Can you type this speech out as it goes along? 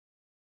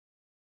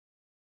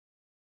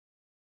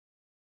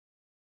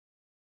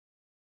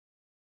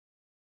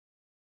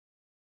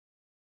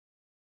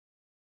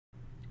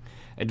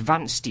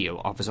Advance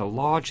Steel offers a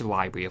large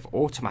library of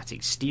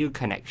automatic steel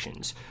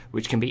connections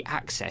which can be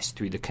accessed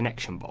through the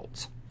connection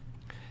vault.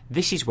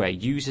 This is where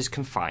users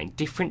can find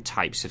different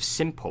types of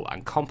simple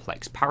and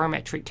complex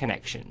parametric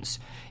connections,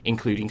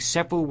 including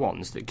several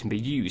ones that can be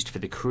used for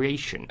the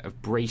creation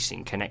of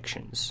bracing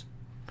connections.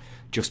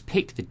 Just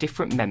pick the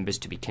different members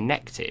to be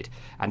connected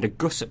and a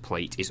gusset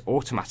plate is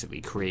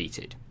automatically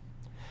created.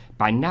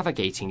 By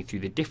navigating through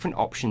the different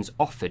options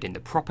offered in the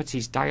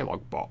Properties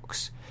dialog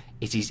box,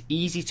 it is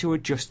easy to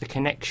adjust the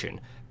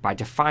connection by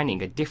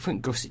defining a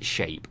different gusset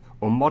shape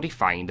or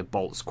modifying the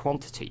bolt's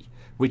quantity,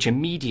 which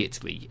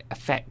immediately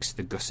affects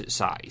the gusset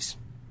size.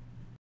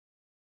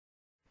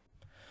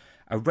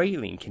 A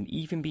railing can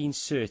even be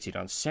inserted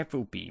on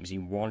several beams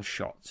in one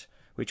shot,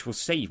 which will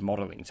save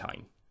modelling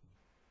time.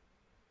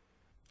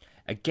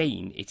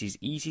 Again, it is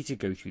easy to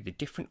go through the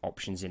different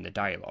options in the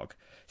dialog,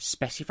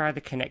 specify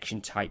the connection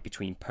type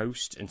between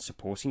post and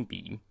supporting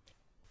beam,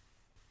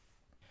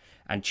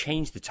 and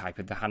change the type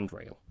of the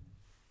handrail.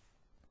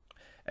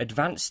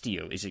 Advance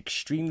Steel is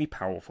extremely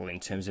powerful in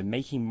terms of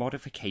making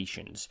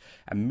modifications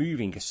and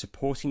moving a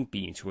supporting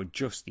beam to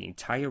adjust the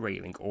entire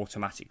railing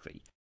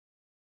automatically.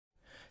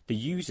 The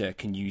user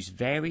can use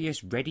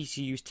various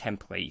ready-to-use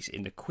templates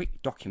in the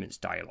Quick Documents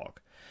dialog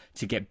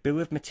to get bill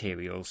of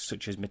materials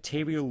such as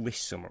material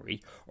list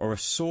summary or a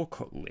saw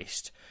cut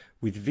list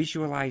with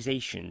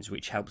visualizations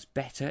which helps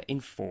better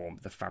inform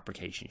the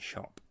fabrication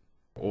shop.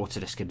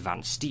 Autodesk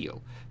Advance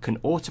Steel can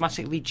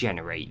automatically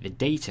generate the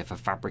data for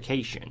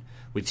fabrication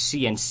with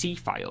CNC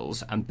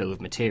files and bill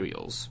of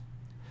materials.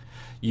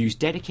 Use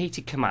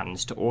dedicated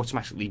commands to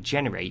automatically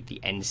generate the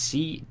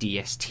NC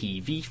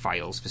DSTV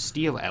files for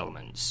steel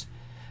elements,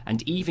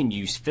 and even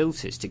use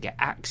filters to get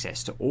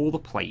access to all the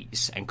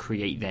plates and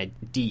create their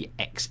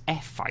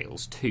DXF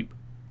files too.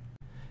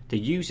 The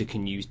user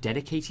can use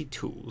dedicated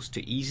tools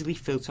to easily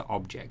filter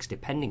objects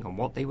depending on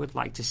what they would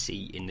like to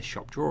see in the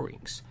shop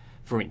drawings,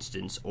 for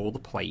instance all the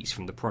plates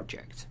from the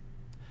project.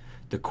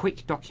 The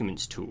Quick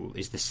Documents tool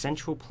is the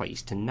central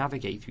place to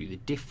navigate through the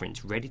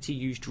different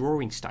ready-to-use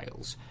drawing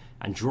styles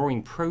and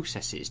drawing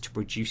processes to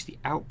produce the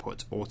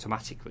output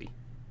automatically.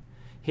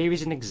 Here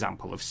is an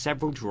example of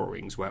several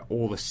drawings where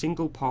all the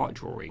single part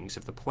drawings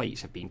of the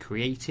plates have been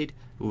created,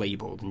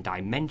 labelled and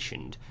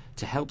dimensioned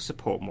to help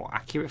support more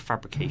accurate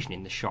fabrication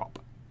in the shop.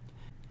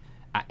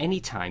 At any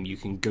time you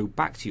can go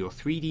back to your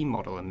 3D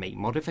model and make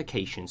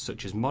modifications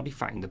such as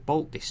modifying the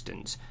bolt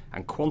distance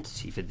and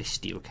quantity for this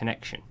steel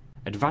connection.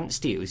 Advance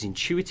Steel is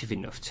intuitive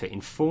enough to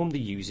inform the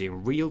user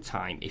in real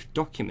time if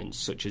documents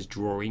such as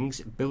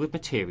drawings, bill of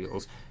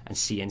materials and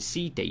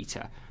CNC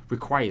data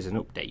requires an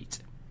update.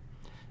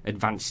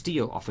 Advance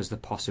Steel offers the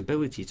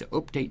possibility to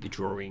update the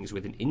drawings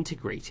with an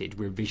integrated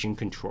revision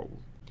control.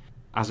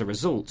 As a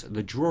result,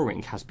 the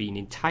drawing has been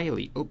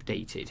entirely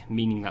updated,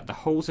 meaning that the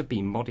holes have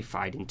been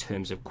modified in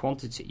terms of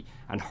quantity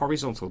and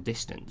horizontal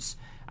distance,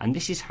 and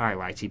this is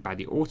highlighted by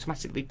the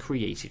automatically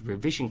created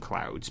revision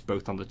clouds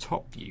both on the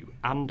top view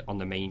and on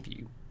the main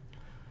view.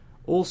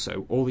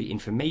 Also, all the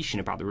information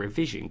about the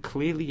revision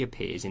clearly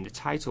appears in the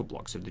title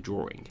blocks of the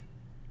drawing.